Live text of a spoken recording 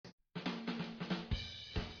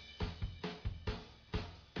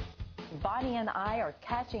Bonnie and I are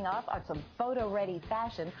catching up on some photo-ready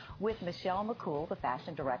fashion with Michelle McCool, the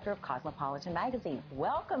fashion director of Cosmopolitan Magazine.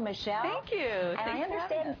 Welcome, Michelle. Thank you. And I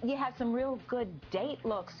understand you have some real good date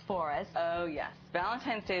looks for us. Oh, yes.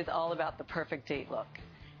 Valentine's Day is all about the perfect date look.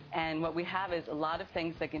 And what we have is a lot of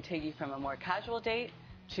things that can take you from a more casual date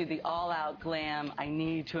to the all-out glam, I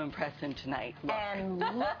need to impress him tonight look. And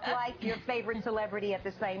look like your favorite celebrity at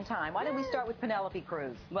the same time. Why don't we start with Penelope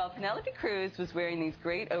Cruz? Well, Penelope Cruz was wearing these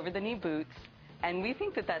great over-the-knee boots, and we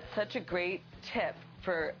think that that's such a great tip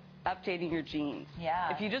for updating your jeans.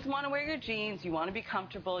 Yeah. If you just want to wear your jeans, you want to be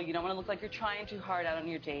comfortable, you don't want to look like you're trying too hard out on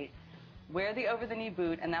your date, wear the over-the-knee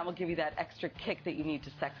boot, and that will give you that extra kick that you need to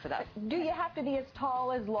sex it up. Do you have to be as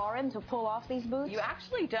tall as Lauren to pull off these boots? You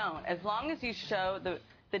actually don't. As long as you show the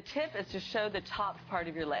tip is to show the top part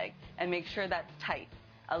of your leg and make sure that's tight.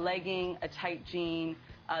 A legging, a tight jean.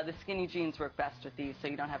 The skinny jeans work best with these, so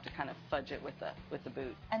you don't have to kind of fudge it with the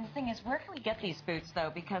boot. And the thing is, where can we get these boots, though?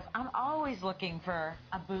 Because I'm always looking for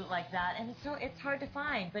a boot like that, and it's hard to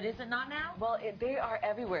find. But is it not now? Well, they are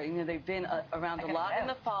everywhere. You know, they've been around a lot in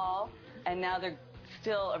the fall, and now they're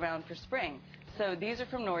still around for spring. So these are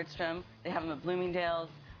from Nordstrom. They have them at Bloomingdale's.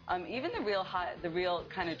 Even the real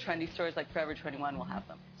kind of trendy stores like Forever 21 will have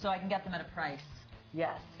them. So I can get them at a price.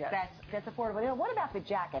 Yes, yes. That's affordable. You know, what about the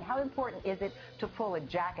jacket? How important is it to pull a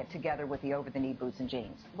jacket together with the over-the-knee boots and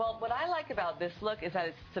jeans? Well, what I like about this look is that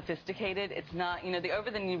it's sophisticated. It's not, you know, the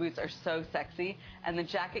over-the-knee boots are so sexy, and the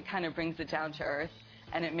jacket kind of brings it down to earth,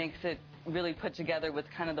 and it makes it really put together with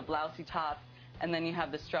kind of the blousey top, and then you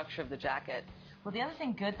have the structure of the jacket. Well, the other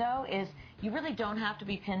thing good, though, is you really don't have to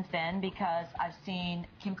be pin thin, because I've seen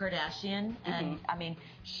Kim Kardashian, and, I mean,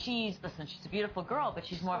 she's a beautiful girl, but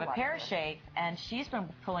she's more of a pear shape, and she's been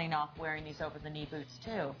pulling off wearing these over-the-knee boots,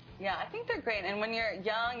 too. Yeah, I think they're great, and when you're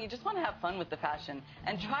young, you just want to have fun with the fashion,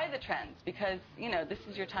 and try the trends, because, you know, this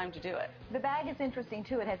is your time to do it. The bag is interesting,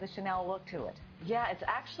 too. It has a Chanel look to it. Yeah, it's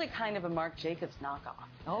actually kind of a Marc Jacobs knockoff.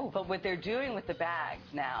 Oh. But what they're doing with the bags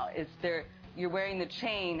now is you're wearing the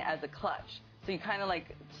chain as a clutch. So you kind of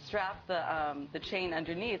like strap the chain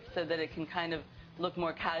underneath so that it can kind of look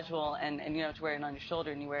more casual, and you don't have to wear it on your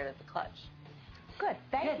shoulder, and you wear it as a clutch. Good.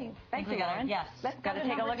 Thank you. Thank you, Lauren. Yes. Let's got to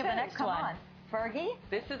take a look at the next Come one. on. Fergie?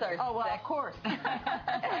 This is our Oh, well, of course.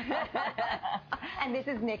 And this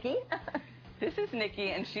is Nikki. This is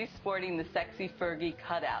Nikki, and she's sporting the sexy Fergie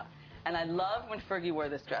cutout. And I love when Fergie wore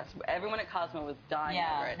this dress. Everyone at Cosmo was dying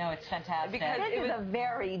over it. Yeah, no, it's fantastic. Because this is a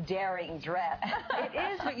very daring dress.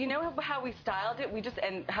 It is, but you know how we styled it?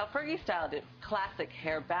 And how Fergie styled it. Classic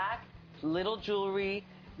hair back, little jewelry.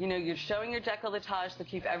 You know, you're showing your décolletage to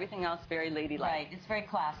keep everything else very ladylike. Right, it's very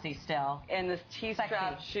classy still. And this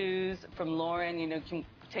T-strap shoes from Lauren, you know, you can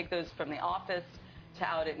take those from the office to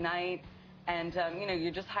out at night. And, you know,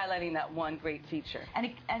 you're just highlighting that one great feature.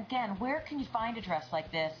 And again, where can you find a dress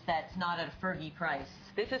like this that's not at a Fergie price?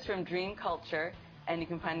 This is from Dream Culture, and you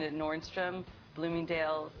can find it at Nordstrom,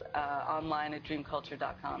 Bloomingdale's, online at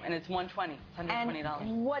dreamculture.com. And it's $120. It's $120.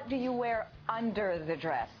 And what do you wear under the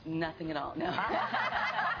dress? Nothing at all, no.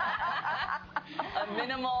 A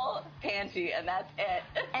minimal panty, and that's it.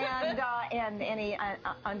 And any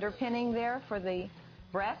underpinning there for the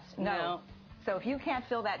breast? No. So if you can't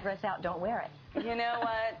fill that dress out, don't wear it. You know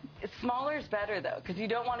what? Smaller is better, though, because you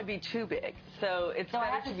don't want to be too big. So it's better I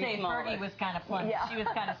have to be say, smaller. Fergie was kind of plump. Yeah. She was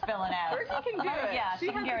kind of spilling out. Fergie can do it. Yeah, she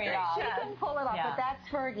can carry it off. She can pull it off, but that's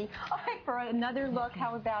Fergie. All right, for another look,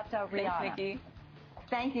 how about Rihanna? Thanks, Nikki.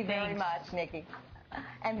 Thank you very much, Nikki.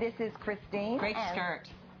 And this is Christine. Great skirt.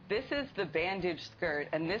 This is the bandage skirt,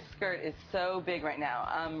 and this skirt is so big right now.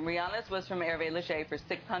 Rihanna's was from Hervé Leger for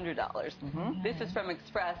 $600. This is from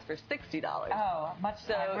Express for $60. Oh,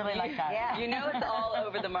 I really like that. Yeah. You know it's all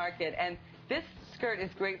over the market, and this skirt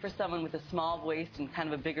is great for someone with a small waist and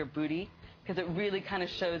kind of a bigger booty, because it really kind of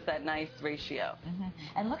shows that nice ratio.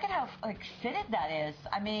 And look at how fitted that is.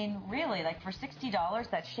 I mean, really, like for $60,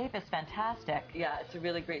 that shape is fantastic. Yeah, it's a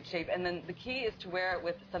really great shape. And then the key is to wear it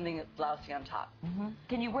with something that's blousey on top.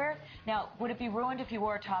 Can you wear it? Now, would it be ruined if you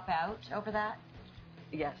wore a top out over that?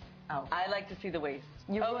 Yes. Oh. I like to see the waist.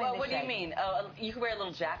 What do you mean? Oh, you can wear a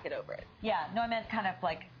little jacket over it. Yeah, no, I meant kind of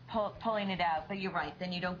like pulling it out, but you're right.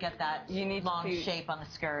 Then you don't get that long shape on the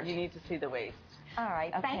skirt. You need to see the waist. All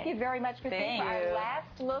right. Okay. Thank you very much, Christine. For our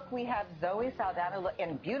last look, we have Zoe Saldana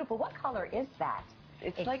in beautiful. What color is that?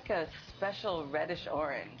 It's like a special reddish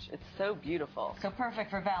orange. It's so beautiful. So perfect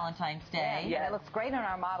for Valentine's Day. Yeah, it looks great on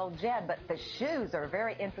our model, Jed, but the shoes are a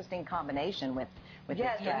very interesting combination with this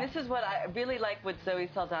dress. And this is what I really like what Zoe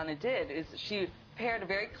Saldana did, is she paired a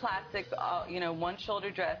very classic,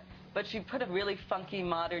 one-shoulder dress but she put a really funky,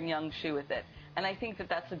 modern, young shoe with it. And I think that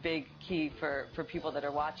that's a big key for people that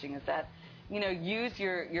are watching, is that, you know, use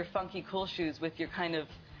your funky, cool shoes with your kind of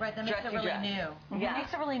right, that makes it really dress. new. Yeah. It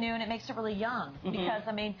makes it really new, and it makes it really young. Because,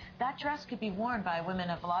 I mean, that dress could be worn by women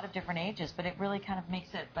of a lot of different ages, but it really kind of makes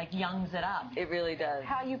it, like, youngs it up. It really does.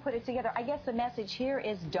 How you put it together. I guess the message here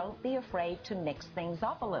is don't be afraid to mix things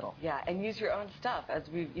up a little. Yeah, and use your own stuff, as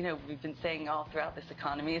we've been saying all throughout this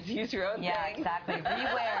economy, is use your own Yeah, thing. exactly.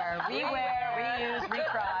 Rewear, reuse,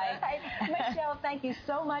 retry. Michelle, thank you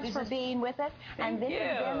so much for being with us. And this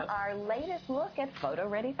has been our latest look at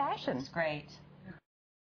photo-ready fashion. It's great.